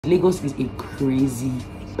Lagos is a crazy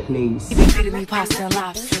place. He been feeding me pasta and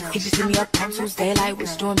lobster. He just hit me up on Tuesday like,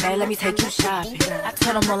 what's doing, babe? Let me take you shopping. I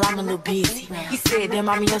told him, well, I'm a little busy. He said, damn,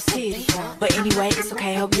 I'm in your city. But anyway, it's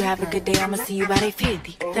okay, hope you have a good day. I'ma see you by day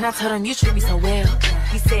 50. Then I told him, you treat me so well.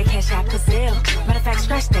 He said, cash out Brazil. Matter of fact,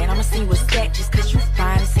 scratch that. I'ma see you with that just cause you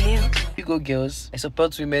fine as hell. You go, girls. I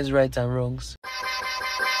support women's rights and wrongs.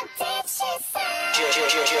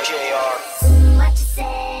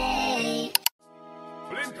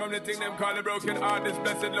 From the thing them call a broken heart, this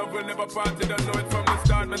blessed love will never part. They don't know it from the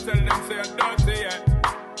start, but tell them say I don't see it.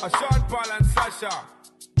 A Sean Paul and Sasha.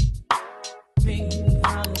 Make me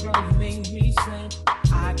hollow, make me sweat.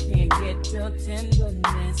 I can't get your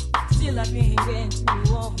tenderness. Still I can't get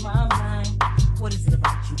you off my mind. What is it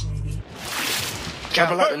about you, baby?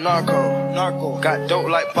 Trapping like the narco. Got dope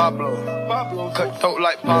like Pablo. Cut dope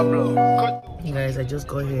like Pablo. Guys, I just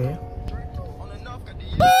got here.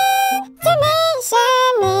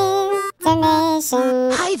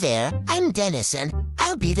 Hi there, I'm Dennis and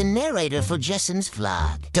I'll be the narrator for Jesam's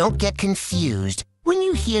vlog. Don't get confused when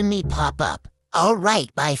you hear me pop up. All right,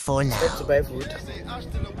 bye for now. I have to buy food.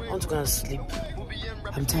 I want to go and sleep.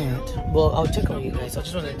 I'm tired. But I'll check on you guys. I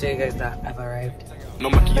just want to tell you guys that I've arrived. No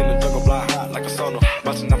monkey in the jungle, blind hot like a sauna.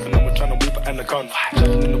 Bouncing up and I'm trying to weep an anaconda.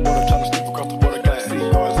 Jumping in the water, trying to slip across the water glass. See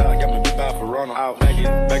yours out, got me bad for Ronald. Out,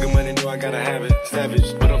 bag of money, know I gotta have it.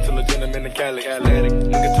 Savage, but I'm still a gentleman in Cali. Atlantic,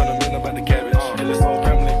 nigga turn them in about the cabbage. Kill this whole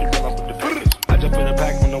family, you run off with the package. I jump in the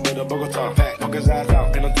pack on the way to Bogota. Fuck his ass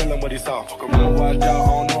out, and I'm telling what he saw. Fuck around, watch out, I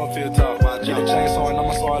don't know if he'll talk. Get a chainsaw and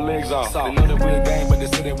I'ma saw our legs off. They know that we're a gang, but they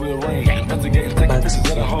say that we're a ring. Investigating, taking pictures of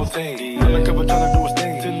the whole thing. Undercover trying to do his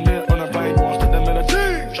thing. Till lit on the bike, wants to them in a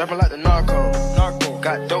team. Trapping like the narco.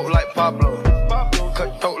 Got dope like Pablo.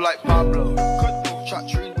 Cut dope like Pablo. Shot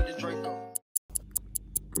trees with the Draco.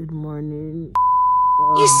 Good morning.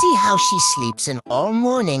 You see how she sleeps in all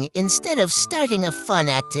morning instead of starting a fun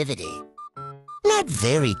activity. Not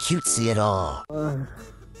very cutesy at all.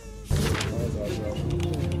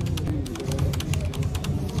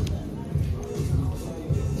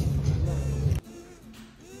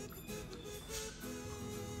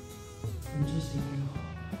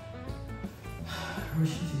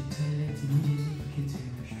 Rushing to the toilet immediately we get to the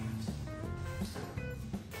restaurant.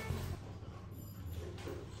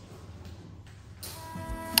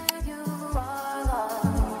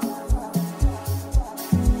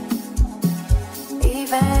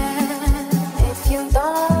 Even if you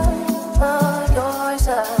don't love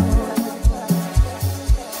yourself,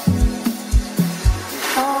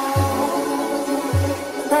 know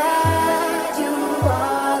that you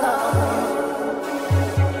are loved.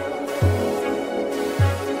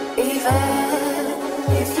 Even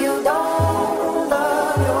if you don't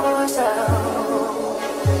love yourself.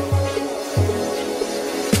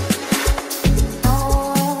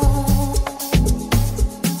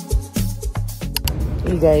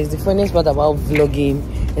 Hey guys, the funniest part about vlogging,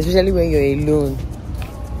 especially when you're alone,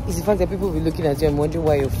 is the fact that people will be looking at you and wondering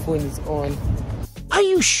why your phone is on. Are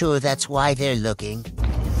you sure that's why they're looking?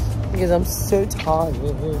 Because I'm so tired.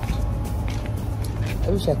 I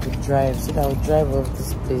wish I could drive, so that I would drive off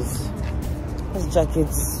this place. This jacket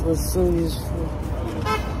was so useful.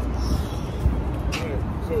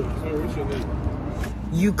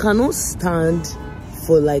 You cannot stand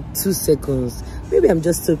for like 2 seconds. Maybe I'm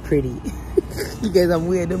just so pretty. You guys, I'm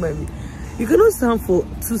weird, don't mind me. You cannot stand for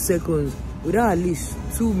 2 seconds without at least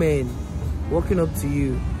 2 men walking up to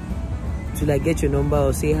you to like get your number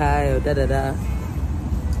or say hi or da da da.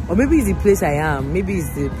 Or maybe it's the place I am. Maybe it's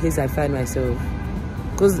the place I find myself.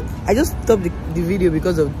 Because I just stopped the video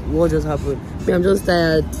because of what just happened. I'm just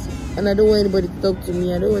tired and I don't want anybody to talk to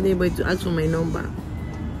me. I don't want anybody to ask for my number.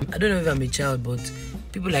 I don't know if I'm a child, but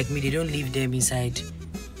people like me, they don't leave them inside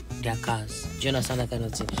their cars. Do you understand that kind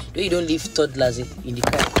of thing? No, you don't leave toddlers in the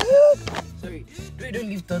car. Sorry. No, you don't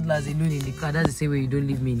leave toddlers alone in the car. That's the same way you don't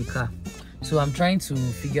leave me in the car. So I'm trying to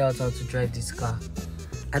figure out how to drive this car.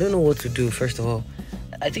 I don't know what to do, first of all.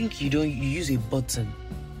 I think you use a button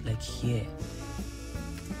like here.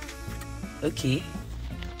 Okay.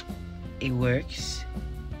 It works.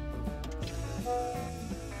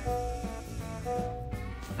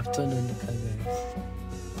 I've turned on the car, guys.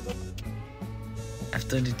 I've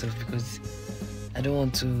turned it off because I don't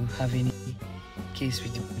want to have any case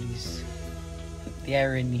with the police. The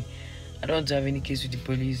irony. I don't want to have any case with the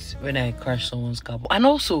police when I crash someone's car. And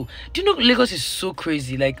also, do you know Lagos is so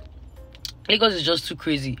crazy? Like, Lagos is just too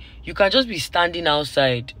crazy. You can just be standing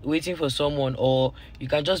outside waiting for someone, or you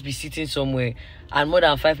can just be sitting somewhere and more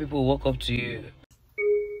than 5 people walk up to you.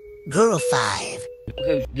 Girl 5.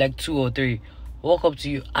 Okay, like 2 or 3 walk up to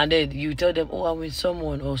you and then you tell them, oh, I'm with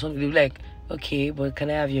someone or something. They'll be like, okay, but can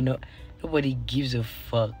I have your number? Nobody gives a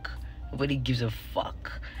fuck. Nobody gives a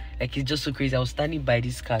fuck. Like, it's just so crazy. I was standing by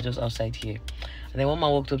this car just outside here, and then one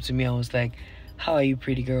man walked up to me and was like, how are you,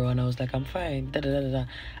 pretty girl? And I was like, I'm fine. Da, da, da, da, da.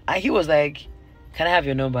 And he was like, can I have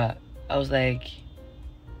your number? I was like,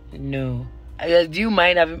 no. Do you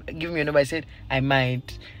mind giving me your number? I said, I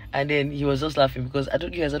mind. And then he was just laughing because I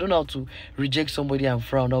don't know how to reject somebody and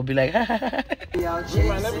frown. I'll be like, ha, ha, ha.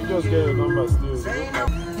 Let me just get your number still.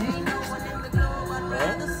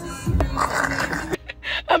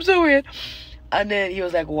 I'm so weird. And then he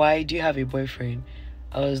was like, why, do you have a boyfriend?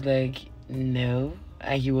 I was like, no.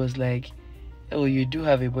 And he was like, oh, you do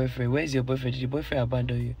have a boyfriend. Where's your boyfriend? Did your boyfriend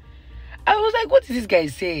abandon you? I was like, what is this guy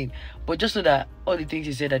saying? But just so that all the things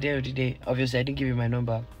he said at the end of the day, obviously I didn't give him my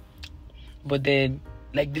number. But then,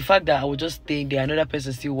 like, the fact that I was just staying there, another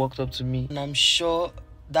person still walked up to me, and I'm sure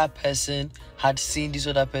that person had seen this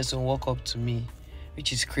other person walk up to me,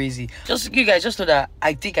 which is crazy. Just, you guys just know that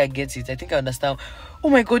I think I get it. I think I understand. Oh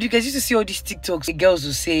my god, you guys used to see all these TikToks. The girls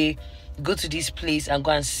will say, go to this place and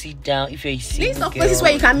go and sit down if you're a single girl. Places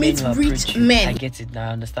where you can meet rich men. I get it now.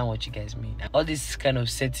 I understand what you guys mean. All this kind of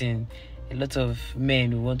setting, a lot of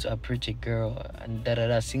men who want to approach a girl and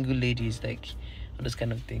single ladies, like all those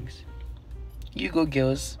kind of things. You go,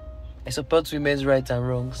 girls. I support women's rights and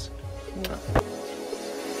wrongs.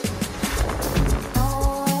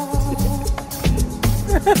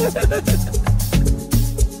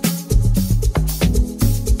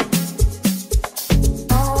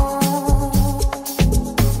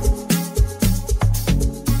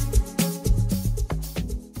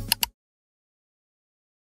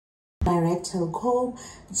 Director comb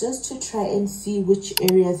just to try and see which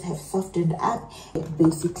areas have softened up.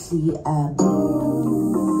 Basically,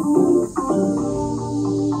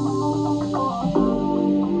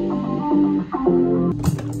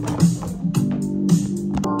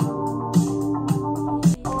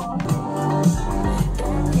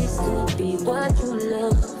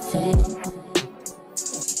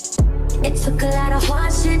 it took a lot of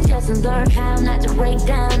hardship just to learn how not to break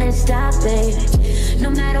down and stop it. No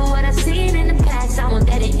matter what I've seen in the past, I want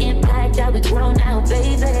that impact that we grow now,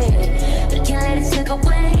 baby. But can't let it slip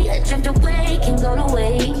away, drift away, can go to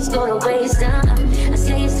waste, I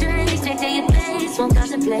say it straight to your face, won't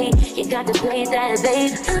contemplate, you got to play that,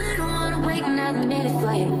 babe. I don't wanna wait another minute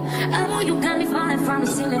for you. I know you got me falling from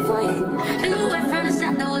the ceiling for you. Knew it from the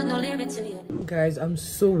start, there was no limit to you. Guys, I'm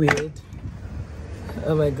so weird.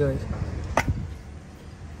 Oh my god.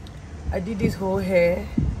 I did this whole hair.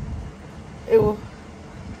 Ew.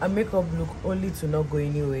 And makeup look only to not go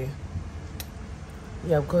anywhere.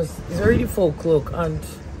 Yeah, because it's already 4 o'clock and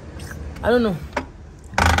I don't know.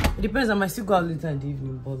 It depends. I might still go out later in the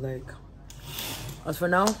evening, but like, as for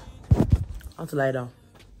now, I want to lie down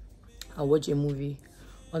and watch a movie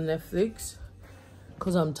on Netflix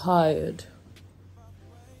because I'm tired.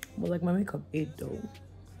 But like, my makeup ate though,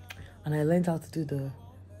 and I learned how to do the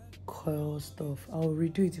coil stuff. I'll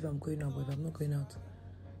redo it if I'm going out, but if I'm not going out,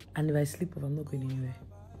 and if I sleep off, I'm not going anywhere.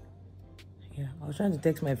 Yeah, I was trying to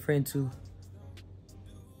text my friend to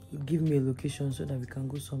give me a location so that we can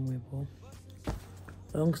go somewhere, but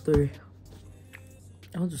long story,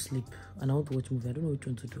 I want to sleep and I want to watch a movie. I don't know which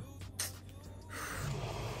one to do.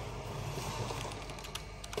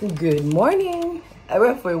 Good morning. I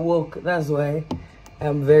went for a walk, that's why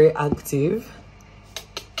I'm very active.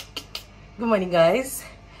 Good morning, guys.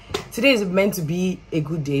 Today is meant to be a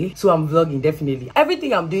good day, so I'm vlogging, definitely.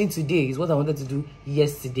 Everything I'm doing today is what I wanted to do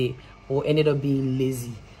yesterday, or ended up being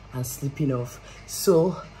lazy and sleeping off.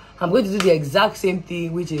 So I'm going to do the exact same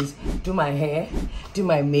thing, which is do my hair, do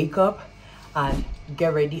my makeup, and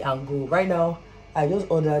get ready and go. Right now, I just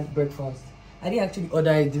ordered breakfast. I didn't actually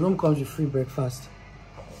order it. The room comes with free breakfast.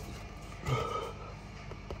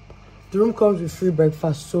 The room comes with free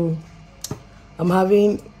breakfast, so I'm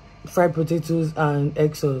having fried potatoes and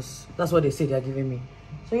egg sauce. That's what they say they're giving me.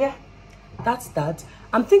 So yeah, that's that.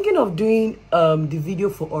 I'm thinking of doing the video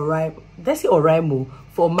for Oraimo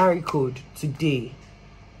for Maricode today,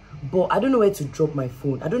 but I don't know where to drop my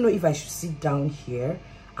phone. I don't know if I should sit down here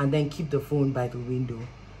and then keep the phone by the window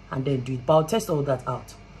and then do it, but I'll test all that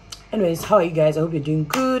out. Anyways, how are you guys? I hope you're doing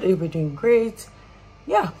good. I hope you're doing great.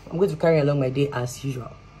 Yeah, I'm going to carry along my day as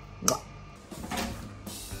usual.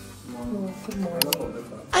 Good morning.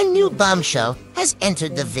 A new bombshell has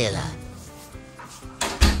entered the villa.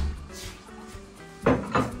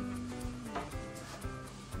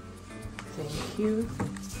 Thank you.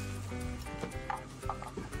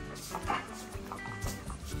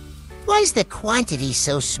 Why is the quantity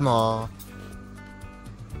so small?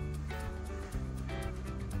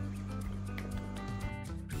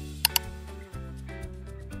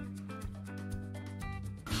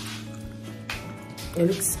 It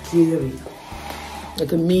looks scary.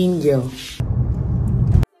 Like a mean girl.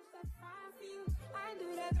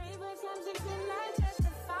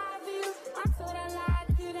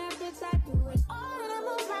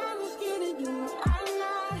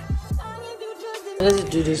 Let's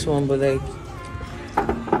do this one, but like,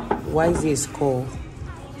 why is it a skull?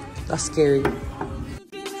 That's scary.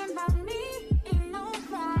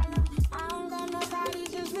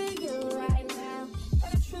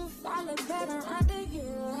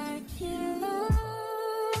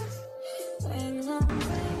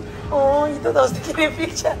 Oh, you thought I was taking a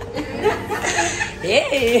picture?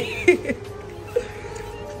 Hey!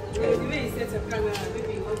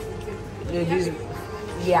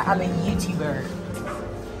 Yeah, I'm a YouTuber.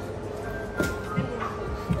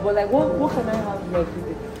 But like, what can I have? Like, do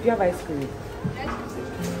you have ice cream?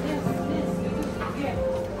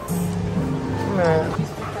 Nah.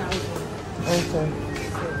 Okay.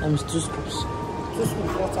 I'm 2 scoops. 2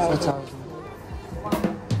 scoops, 4,000.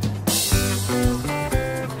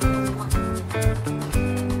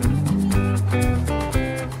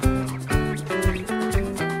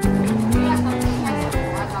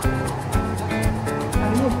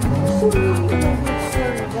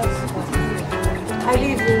 I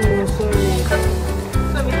live in sorry.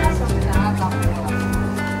 So we have something that has that.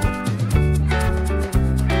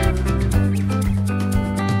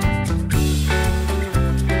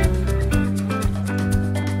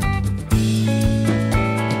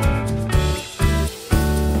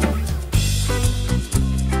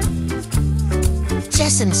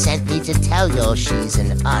 Jesam sent me to tell you she's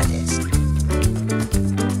an artist.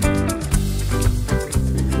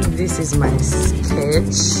 This is my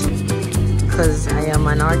sketch. Because I am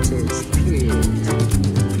an artist, period.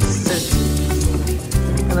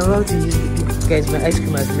 And I'm about to use it. Guys, my ice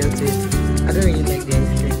cream has melted. I don't really like the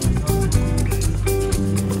ice cream.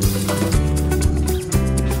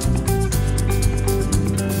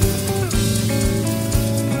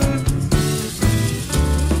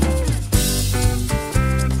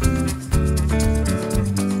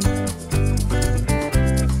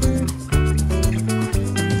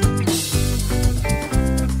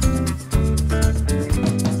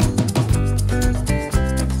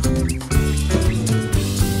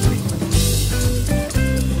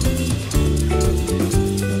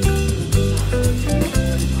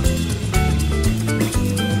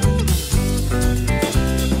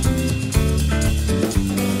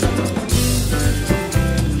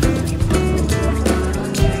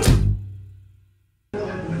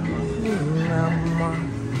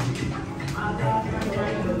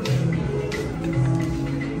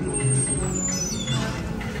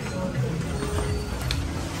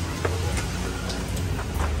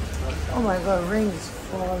 Oh my god, rain is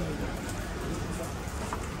falling.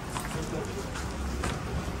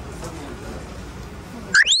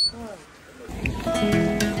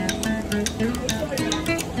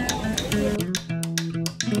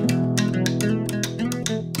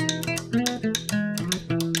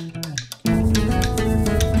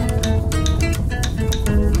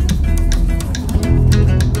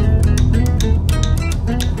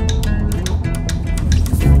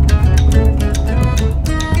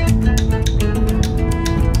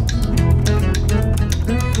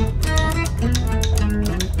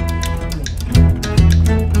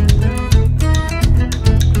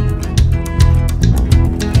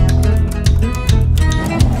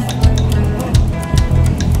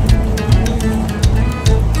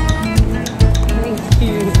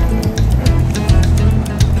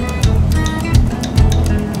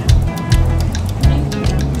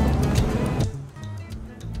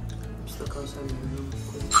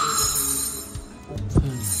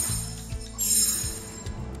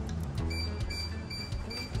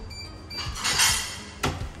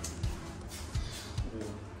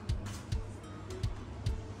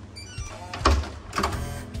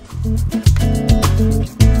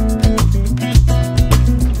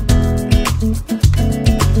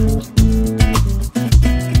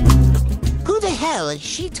 Who the hell is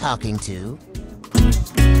she talking to?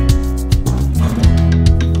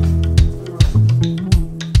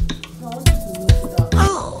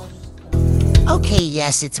 Oh. Okay,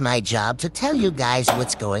 yes, it's my job to tell you guys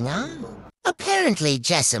what's going on. Apparently,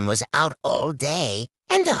 Jesam was out all day,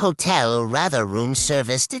 and the hotel, or rather room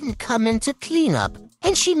service, didn't come in to clean up,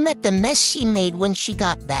 and she met the mess she made when she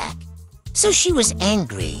got back. So she was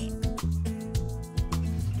angry.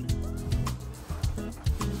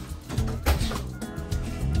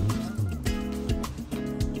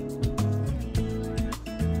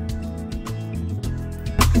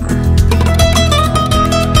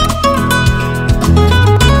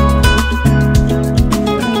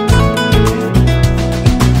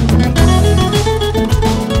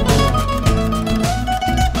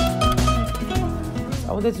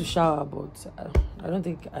 shower, but I don't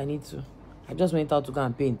think I need to. I just went out to go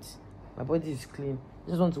and paint. My body is clean. I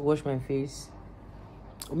just want to wash my face.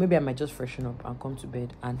 Or maybe I might just freshen up and come to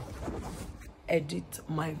bed and edit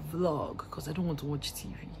my vlog because I don't want to watch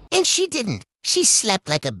TV. And she didn't. She slept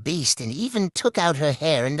like a beast and even took out her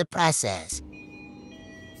hair in the process.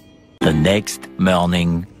 The next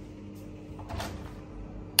morning.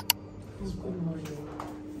 Good morning.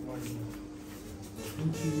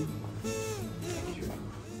 Thank you.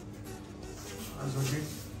 How's okay?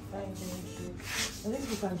 Fine, thank you. I think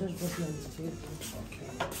you can just drop me on the table. Okay.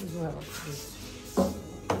 This is what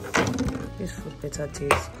this food better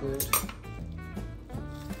tastes good.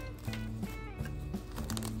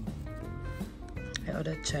 I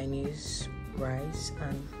ordered Chinese rice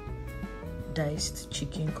and diced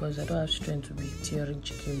chicken because I don't have strength to be tearing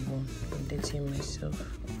chicken bone and dirtying myself.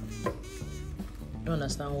 I don't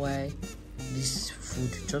understand why this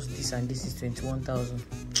food, just this and this, is 21,000.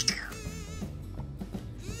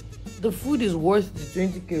 The food is worth the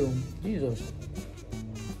 20k. Jesus.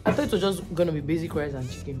 I thought it was just gonna be basic rice and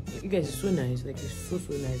chicken. You guys, it's so nice. Like, it's so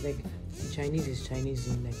nice. Like, the Chinese is Chinese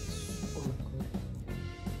in, like, oh my god.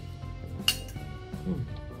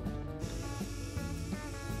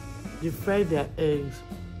 They fry their eggs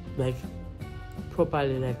like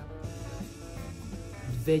properly, like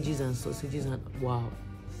veggies and sausages, and wow,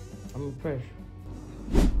 I'm impressed.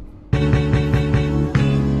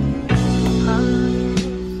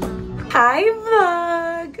 Hi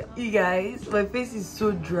vlog, you guys. My face is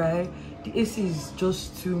so dry. The AC is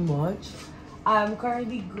just too much. I'm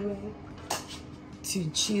currently going to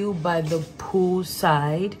chill by the pool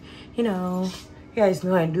side. You know, you guys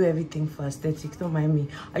know I do everything for aesthetics, don't mind me.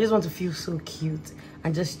 I just want to feel so cute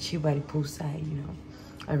and just chill by the pool side, you know,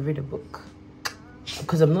 and read a book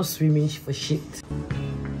because I'm not swimming for shit.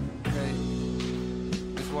 Hey,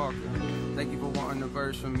 Miss Walker, thank you for wanting a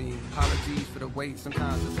verse from me. Apologies for the wait,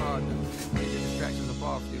 sometimes it's hard to get the distractions up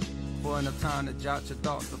off you. For enough time to jot your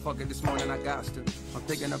thoughts, but fuck it, this morning I got to. I'm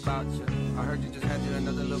thinking about you. I heard you just had you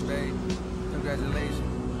another little baby.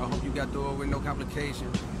 Congratulations. I hope you got through it with no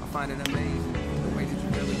complications. I find it amazing the way that you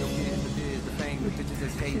really your kids, the biz, the fame, the bitches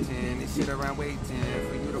that's hating. They sit around waiting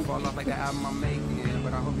for you to fall off like the album I'm making.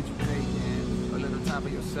 But I hope that you taking a little time for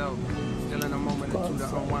yourself. Still in a moment or two to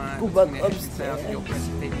unwind. Between the heavy sounds of your precious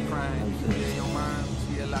baby crying. You should be in your mind.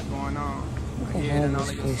 See a lot going on. I hear it in all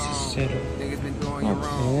of your songs. Niggas been doing your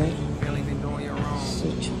wrong. Barely been doing your wrong.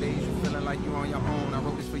 Days you feeling like you on your own. I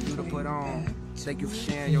wrote this for you to put on. Thank you for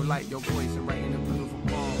sharing your light, your voice, and writing a beautiful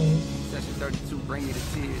poem. Session 32, bring me to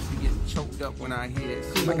tears. You get choked up when I hear it.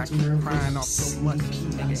 Seems like I keep crying off so much.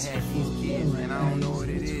 Nigga had these kids, and I don't know what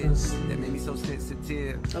it is that made me so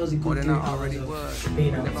sensitive. More than I already was.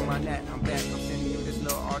 Never mind that, I'm back. I'm sending you this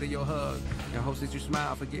little audio hug. And hopes that you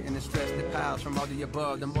smile, forgetting the stress that piles from all the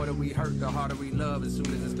above. The more that we hurt, the harder we love. As soon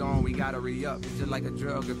as it's gone, we gotta re-up. It's just like a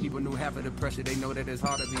drug. If people knew half of the pressure, they know that it's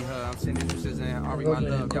hard to be her. I'm sending you scissors and Ari, my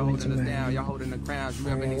love. Y'all holding us down, y'all holding the crowns. You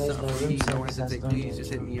ever need something from me, don't hesitate, please.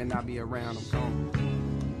 Just hit me and I'll be around. I'm gone.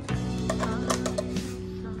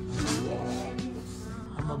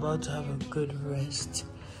 I'm about to have a good rest.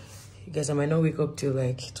 You guys, I might not wake up till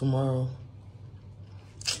like tomorrow.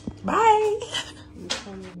 Bye.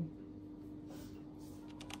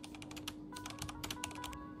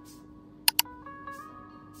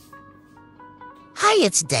 Hi,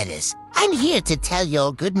 it's Dennis. I'm here to tell you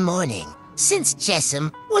all good morning, since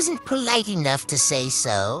Jesam wasn't polite enough to say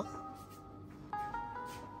so.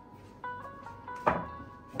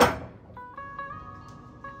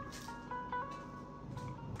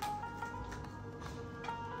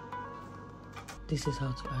 This is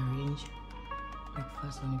how to arrange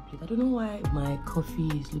breakfast on a plate. I don't know why my coffee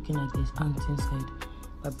is looking like this ant inside.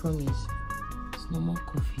 I promise, it's normal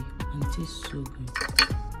coffee and it tastes so good.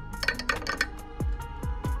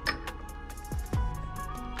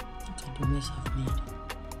 Look at the mess I've made.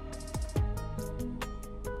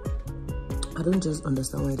 I don't just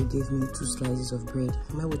understand why they gave me 2 slices of bread.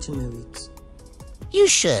 Am I watching my weight? You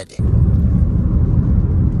should.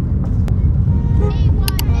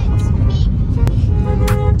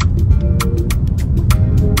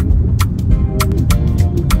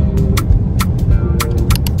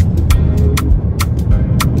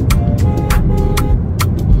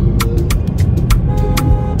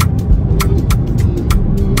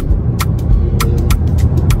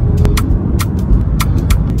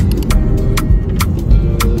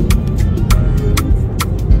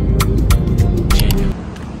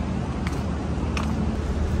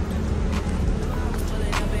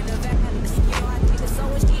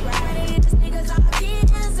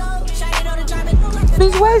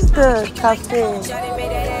 Where's the cafe?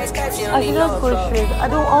 I should just go straight. I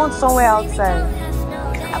don't want somewhere outside.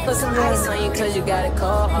 I put some ice on you cause you got it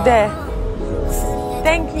cold. There.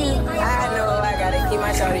 Thank you. I know I gotta keep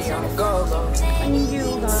my shorty on the go. Thank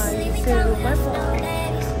you guys. So my fault.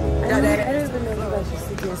 I don't even know if I should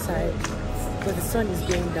sit inside because the sun is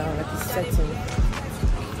going down, like it's setting.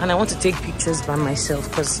 And I want to take pictures by myself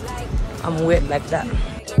because I'm wet like that.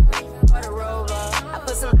 I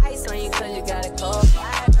put some ice on you cause you got it cold.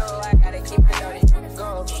 I know I gotta keep my shorty on the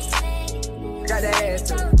go. Got that ass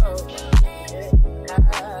to the go.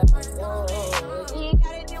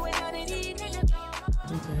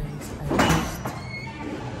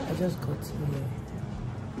 I just got here.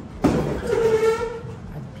 I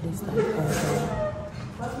placed an order.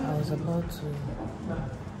 I was about to.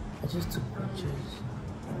 I just took pictures,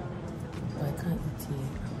 but I can't eat here.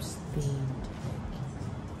 I'm stained.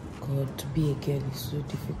 Like, God, to be a girl is so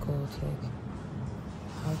difficult. Like,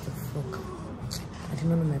 how the fuck? I didn't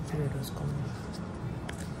know my period was coming.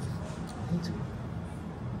 I need to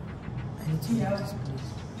leave this place.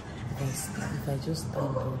 Because if I just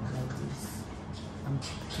stand up like this, I'm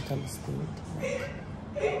totally stained.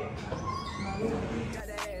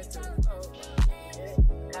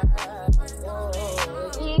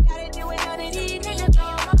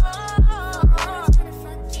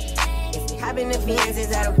 If we hop in the Benz, is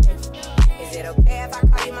that okay? Is it okay if I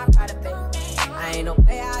call you my pride, babe? I ain't no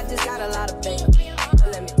player, I just got a lot of faith. But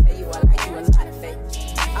let me tell you, I like you a lot of faith.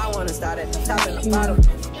 I wanna start at the top and the bottom.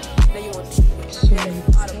 Now you want to shoot at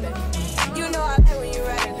the bottom, baby. You know I like when you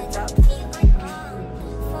right at the top.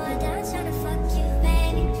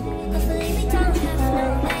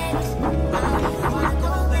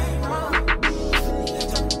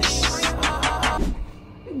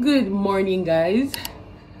 Good morning, guys.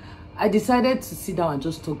 I decided to sit down and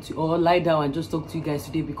just talk to you, or lie down and just talk to you guys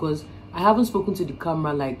today because I haven't spoken to the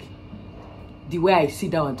camera like the way I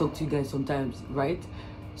sit down and talk to you guys sometimes, right?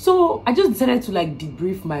 So I just decided to like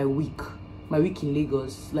debrief my week in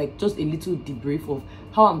Lagos, like just a little debrief of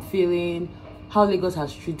how I'm feeling, how Lagos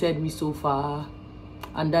has treated me so far,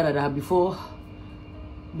 and before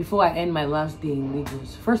I end my last day in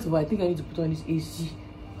Lagos. First of all, I think I need to put on this AC.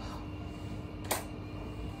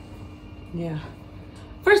 Yeah.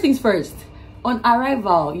 First things first, on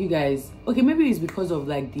arrival, you guys, okay, maybe it's because of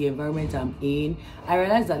like the environment I'm in, I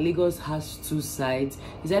realized that Lagos has two sides.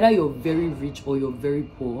 It's either you're very rich or you're very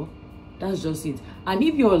poor. That's just it. And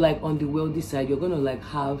if you're like on the wealthy side, you're gonna like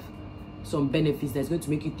have some benefits that's going to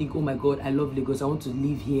make you think, oh my god, I love Lagos, I want to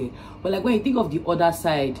live here. But like when you think of the other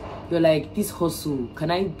side, you're like, this hustle,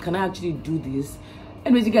 can I actually do this?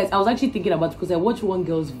 Anyways, you guys, I was actually thinking about it because I watched one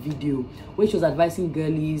girl's video where she was advising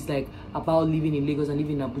girlies like about living in Lagos and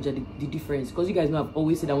living in Abuja, the difference. Because you guys know I've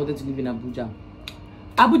always said I wanted to live in Abuja.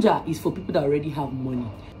 Abuja is for people that already have money.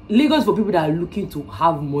 Lagos is for people that are looking to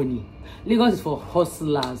have money. Lagos is for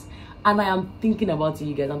hustlers. And I am thinking about it,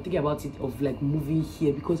 you guys. I'm thinking about it of like moving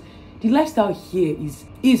here because the lifestyle here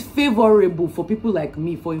is favorable for people like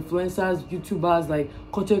me, for influencers, YouTubers, like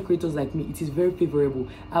content creators like me. It is very favorable.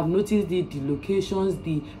 I've noticed the locations,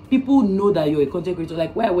 the people know that you're a content creator.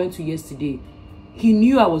 Like where I went to yesterday, he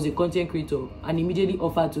knew I was a content creator and immediately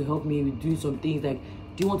offered to help me with doing some things like,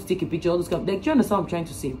 do you want to take a picture? All those kind of, like, do you understand what I'm trying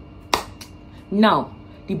to say? Now,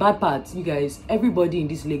 the bad part, you guys, everybody in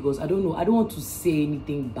this Lagos, I don't know, I don't want to say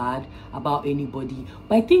anything bad about anybody,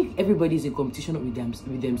 but I think everybody is in competition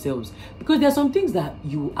with themselves, because there are some things that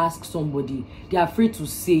you ask somebody, they're afraid to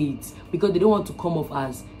say it because they don't want to come off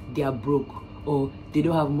as they are broke or they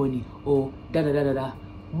don't have money or da.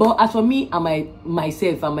 But as for me and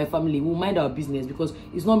myself and my family, we'll mind our business because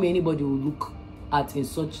it's not me anybody will look at in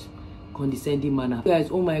such condescending manner. Guys,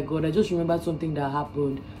 oh my god, I just remembered something that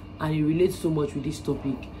happened and it relates so much with this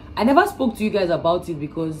topic. I never spoke to you guys about it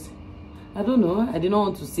because I don't know, I did not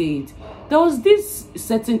want to say it. There was this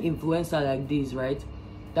certain influencer like this, right,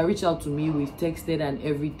 that reached out to me, we texted and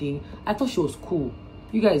everything. I thought she was cool.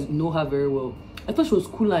 You guys know her very well. I thought she was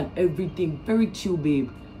cool and everything, very chill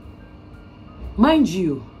babe. Mind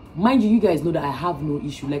you, you guys know that I have no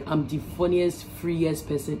issue. Like, I'm the funniest, freest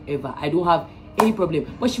person ever. I don't have any problem.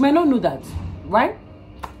 But she might not know that, right?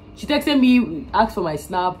 She texted me, asked for my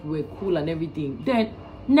snap, we're cool and everything. Then,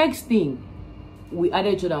 next thing, we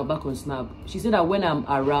added each other back on Snap. She said that when I'm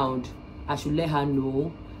around, I should let her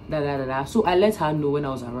know, So I let her know when I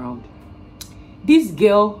was around. This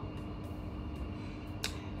girl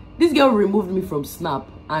removed me from Snap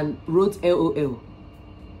and wrote LOL.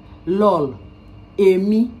 LOL.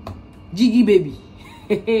 Amy. Jiggy baby.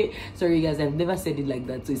 Sorry guys, I've never said it like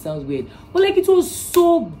that, so it sounds weird. But like, it was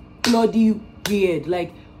so bloody weird.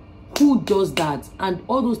 Like, who does that? And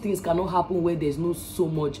all those things cannot happen where there's no so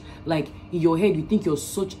much, like, in your head you think you're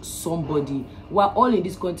such somebody. We're all in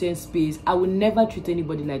this content space. I will never treat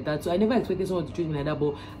anybody like that, so I never expected someone to treat me like that.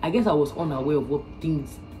 But I guess I was unaware of what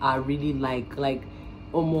things are really like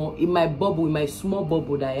more in my bubble, in my small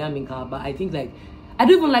bubble that I am in Calabar. I think, like, I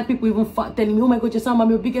don't even like people even telling me, oh my god, Jesam, I'm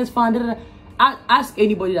your biggest fan. Ask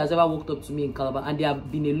anybody that's ever walked up to me in Calabar, and there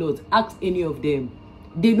have been a lot. Ask any of them.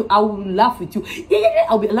 They know I will laugh with you. Yeah.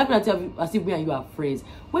 I'll be laughing at you as if we and you are friends.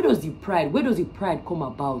 Where does the pride come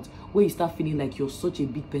about? Where you start feeling like you're such a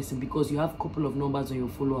big person because you have a couple of numbers on your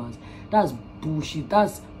followers? That's bullshit.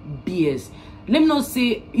 That's BS. Let me not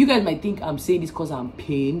say, you guys might think I'm saying this because I'm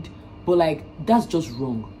pained, but like, that's just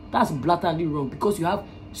wrong. That's blatantly wrong, because you have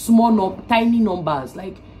tiny numbers.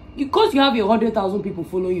 Like, because you have 100,000 people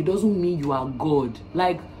following you doesn't mean you are God.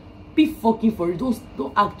 Like, be fucking for it. Don't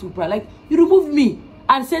act too proud. Like, you removed me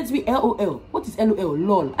and sent me LOL. What is LOL?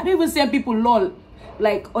 LOL. I don't even send people LOL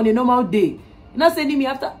like on a normal day. You're not sending me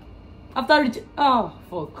after reaching. Oh,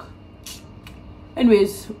 fuck.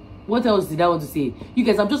 Anyways, what else did I want to say? You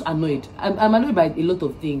guys, I'm just annoyed. I'm annoyed by a lot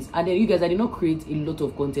of things. And then, you guys, I did not create a lot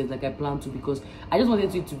of content like I planned to, because I just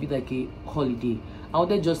wanted it to be like a holiday. I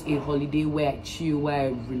wanted just a holiday where I chill, where I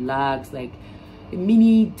relax, like a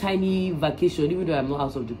mini tiny vacation. Even though I'm not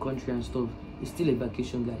out of the country and stuff, it's still a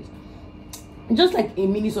vacation, guys. Just like a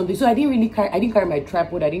mini something. So I didn't carry my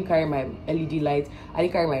tripod, I didn't carry my LED light, I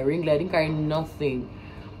didn't carry my ring light, I didn't carry nothing.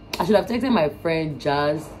 I should have texted my friend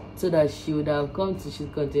Jazz so that she would have come to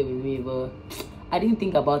shoot content with me, but I didn't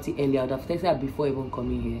think about it earlier. I would have texted her before even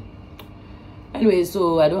coming here. Anyway,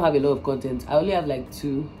 so I don't have a lot of content. I only have like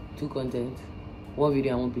two content, one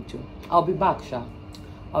video and one picture. I'll be back, Sha.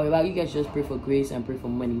 I'll be back. You guys just pray for grace and pray for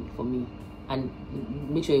money for me, and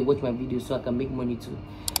make sure you watch my videos so I can make money too.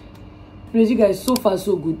 Anyways, you guys, so far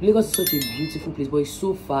so good. Lagos is such a beautiful place, but it's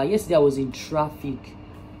so far. Yesterday I was in traffic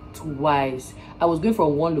twice. I was going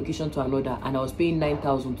from one location to another, and I was paying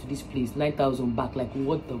 9,000 to this place, 9,000 back. Like,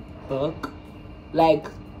 what the fuck? Like,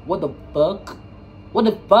 what the fuck? What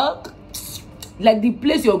the fuck? Like, the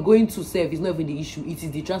place you're going to serve is not even the issue. It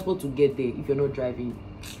is the transport to get there if you're not driving.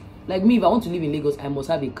 Like me, if I want to live in Lagos, I must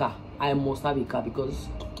have a car. I must have a car, because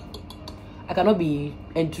I cannot be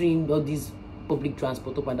entering all these public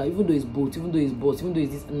transport up and down, even though it's boat, even though it's bus, even though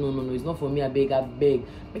it's this. No, it's not for me. I beg.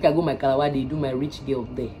 Make I go my Calabar, they do my rich girl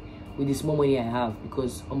there with the small money I have,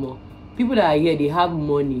 because people that are here, they have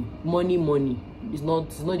money. It's not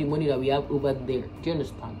the money that we have over there. Do you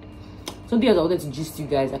understand? Something else I wanted to gist you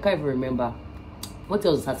guys. I can't even remember what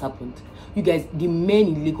else has happened. You guys, the men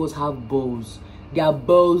in Lagos have balls. They are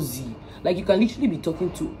ballsy. Like, you can literally be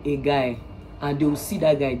talking to a guy and they will see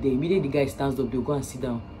that guy there. Immediately the guy stands up, they'll go and sit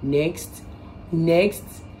down. Next.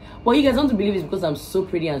 But you guys want to believe it's because I'm so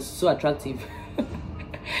pretty and so attractive.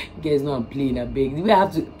 You guys know I'm playing, I beg. The way I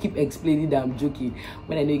have to keep explaining that I'm joking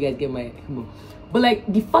when I know you guys get my humor. But like,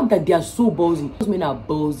 the fact that they are so ballsy, those men are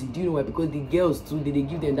ballsy. Do you know why? Because the girls too, they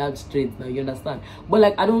give them that strength. Now you understand. But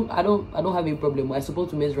like, I don't have any problem. I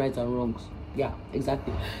support women's rights and wrongs. Yeah,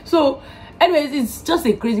 exactly. So anyways, it's just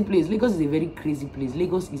a crazy place. Lagos is a very crazy place.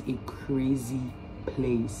 Lagos is a crazy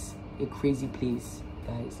place. A crazy place,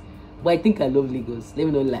 guys. But I think I love Lagos. Let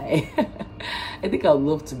me not lie. I think I would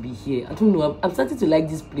love to be here. I don't know. I'm starting to like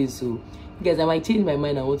this place. So, guys, I might change my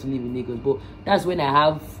mind. I want to live in Lagos. But that's when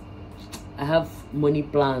I have money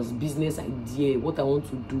plans, business idea, what I want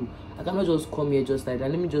to do. I cannot just come here just like that.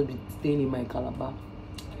 Let me just be staying in my Calabar.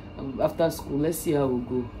 After school, let's see how we'll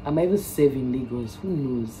go. I might even serve in Lagos. Who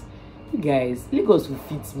knows? You guys, Lagos will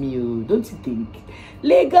fit me. Oh, don't you think?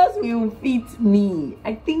 Lagos will fit me.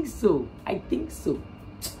 I think so.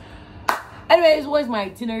 Anyways, what's my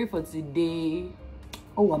itinerary for today?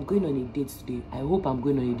 Oh, I'm going on a date today. I hope I'm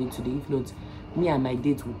going on a date today. If not, me and my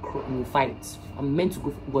date will fight. I'm meant to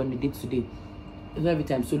go on a date today. Every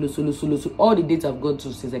time solo. All the dates I've gone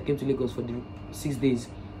to since I came to Lagos for the 6 days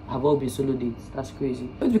have all been solo dates. That's crazy.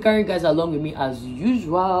 I'm going to be carrying you guys along with me as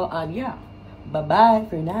usual. And yeah, bye-bye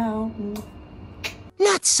for now.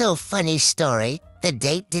 Not so funny story. The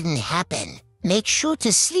date didn't happen. Make sure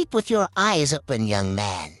to sleep with your eyes open, young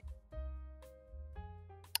man.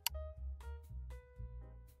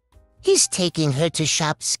 He's taking her to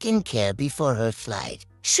shop skincare before her flight.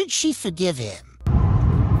 Should she forgive him?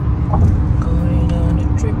 Going on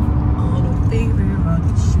a trip on a favorite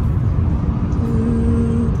rocket ship.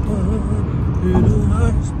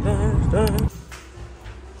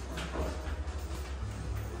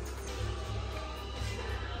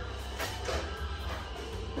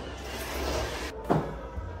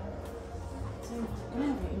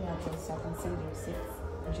 So I can send you receipts.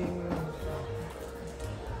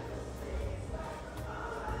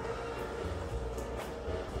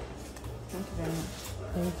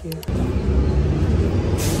 Thank you.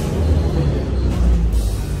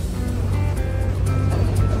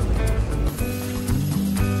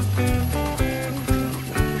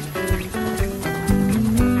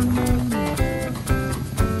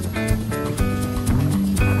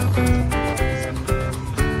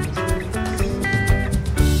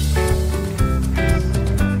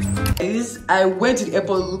 I went to the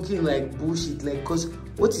airport looking like bullshit, like, cause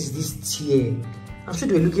what is this tier? I'm sure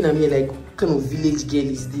they were looking at me like, what kind of village girl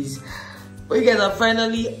is this? But you guys have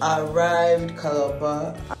finally arrived,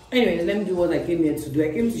 Calabar. Anyways, let me do what I came here to do.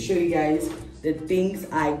 I came to show you guys the things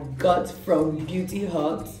I got from Beauty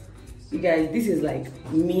Hut. You guys, this is like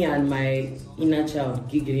me and my inner child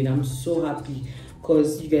giggling. I'm so happy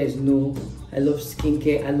because you guys know I love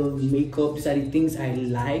skincare, I love makeup. These are the things I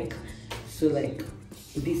like. So like,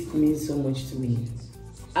 this means so much to me.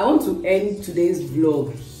 I want to end today's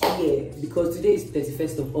vlog here because today is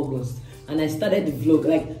 31st of August and I started the vlog.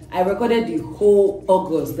 Like, I recorded the whole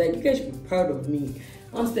August. Like, you guys should be proud of me.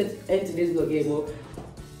 I want to end today's vlog here, but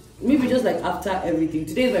maybe just like after everything.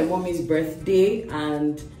 Today is my mommy's birthday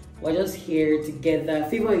and we're just here together.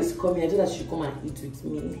 Favor is coming. I told her she should come and eat with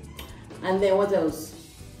me. And then what else?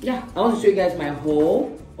 Yeah, I want to show you guys my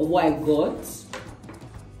haul of what I got.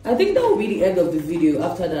 I think that will be the end of the video.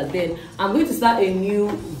 After that, then I'm going to start a new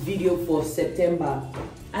video for September.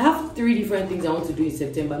 I have 3 different things I want to do in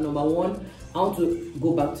September. Number 1, I want to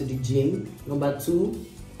go back to the gym. Number 2,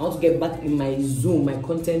 I want to get back in my Zoom, my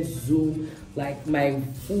content Zoom, like my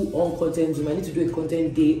full-on content Zoom. I need to do a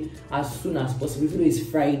content day as soon as possible. Even though it's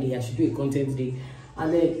Friday, I should do a content day.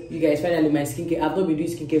 And then, you guys, finally, my skincare. I've not been doing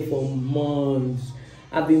skincare for months.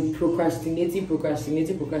 I've been procrastinating,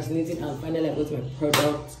 and finally I got my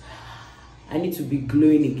product. I need to be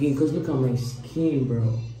glowing again because look at my skin,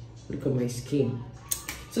 bro. Look at my skin.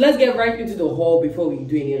 So let's get right into the haul before we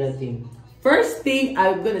do any other thing. First thing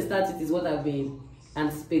I'm going to start with is what I've been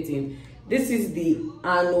anticipating. This is the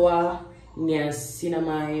annual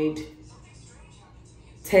niacinamide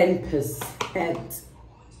 10%.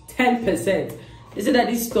 10%. They said that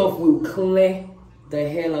this stuff will clear the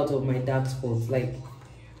hell out of my dark spots. Like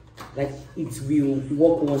it will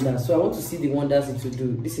work wonders. So I want to see the wonders it will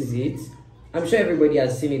do. This is it. I'm sure everybody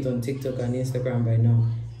has seen it on TikTok and Instagram by now.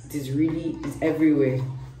 It is really, it's everywhere.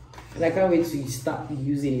 And I can't wait to start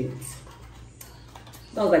using it.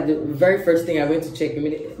 That was like the very first thing I went to check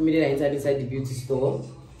immediately I entered inside the beauty store.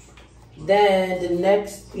 Then the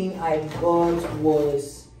next thing I got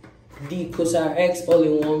was the CosRX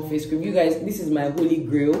all-in-one face cream. You guys, this is my holy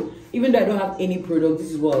grail. Even though I don't have any product,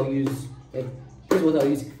 this is what I'll use. Like, this is what I'll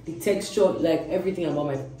use. The texture, like everything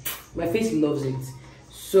about my face loves it.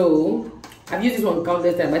 So I've used this one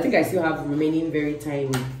countless times. I think I still have remaining very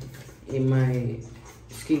tiny in my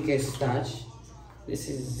skincare stash. This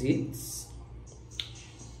is it.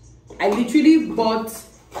 I literally bought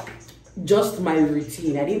just my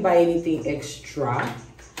routine. I didn't buy anything extra.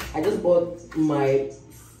 I just bought my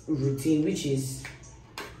routine, which is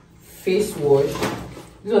face wash.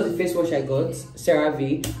 This was the face wash I got,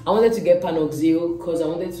 CeraVe. I wanted to get Panoxyl because I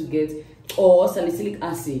wanted to get salicylic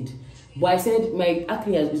acid. But I said my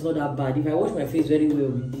acne is not that bad. If I wash my face very well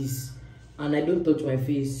with this and I don't touch my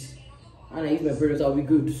face and I use my products, I'll be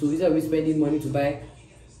good. So instead of spending money to buy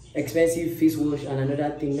expensive face wash and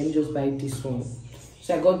another thing, let me just buy this one.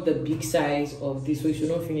 So I got the big size of this, so it should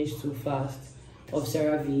not finish too fast, of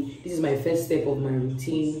CeraVe. This is my first step of my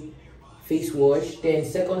routine face wash. Then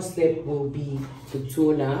second step will be the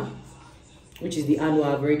toner, which is the annual.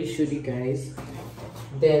 I've already showed you guys.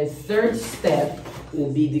 Then third step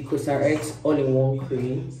will be the CosRX all-in-one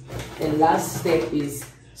cream. And last step is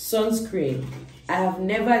sunscreen. I have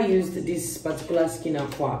never used this particular Skin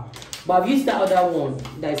Aqua, but I've used the other one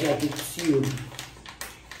that is like a tube.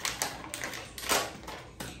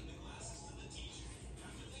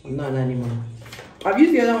 I'm not an animal. I've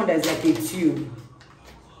used the other one that is like a tube.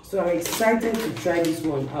 So I'm excited to try this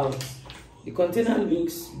one out. The container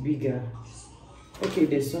looks bigger. Okay,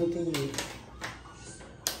 there's something here.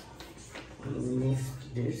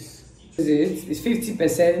 Lift this. It's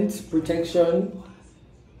 50% protection,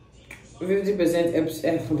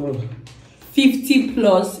 50% 50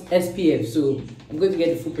 plus SPF. So I'm going to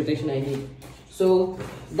get the full protection I need. So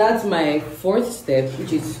that's my fourth step,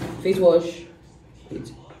 which is face wash,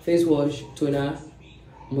 toner,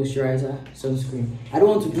 moisturizer, sunscreen. I don't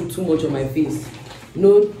want to do too much on my face.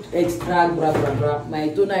 No extra blah blah blah. My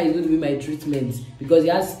toner is going to be my treatment because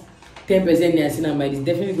it has 10% niacinamide. It's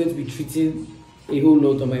definitely going to be treating a whole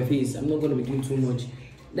lot on my face. I'm not going to be doing too much.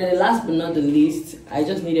 Then the last but not the least, I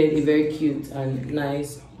just needed a very cute and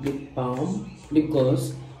nice lip balm, lip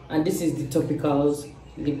gloss, and this is the Topicals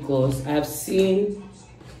lip gloss. I have seen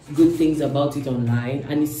good things about it online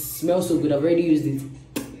and it smells so good. I've already used it.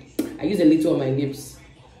 I used a little on my lips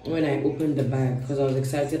when I opened the bag because I was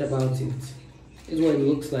excited about it. This is what it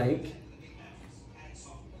looks like.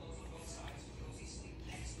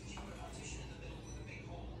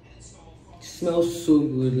 It smells so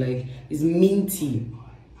good, like it's minty,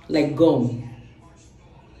 like gum.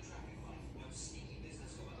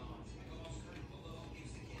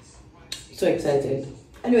 So excited.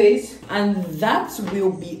 Anyways, and that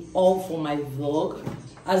will be all for my vlog.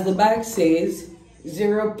 As the bag says,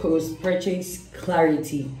 0 post-purchase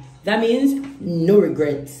clarity. That means no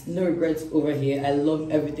regrets over here. I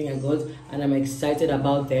love everything I got and I'm excited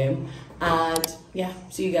about them. And yeah,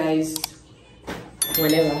 see you guys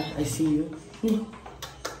whenever I see you.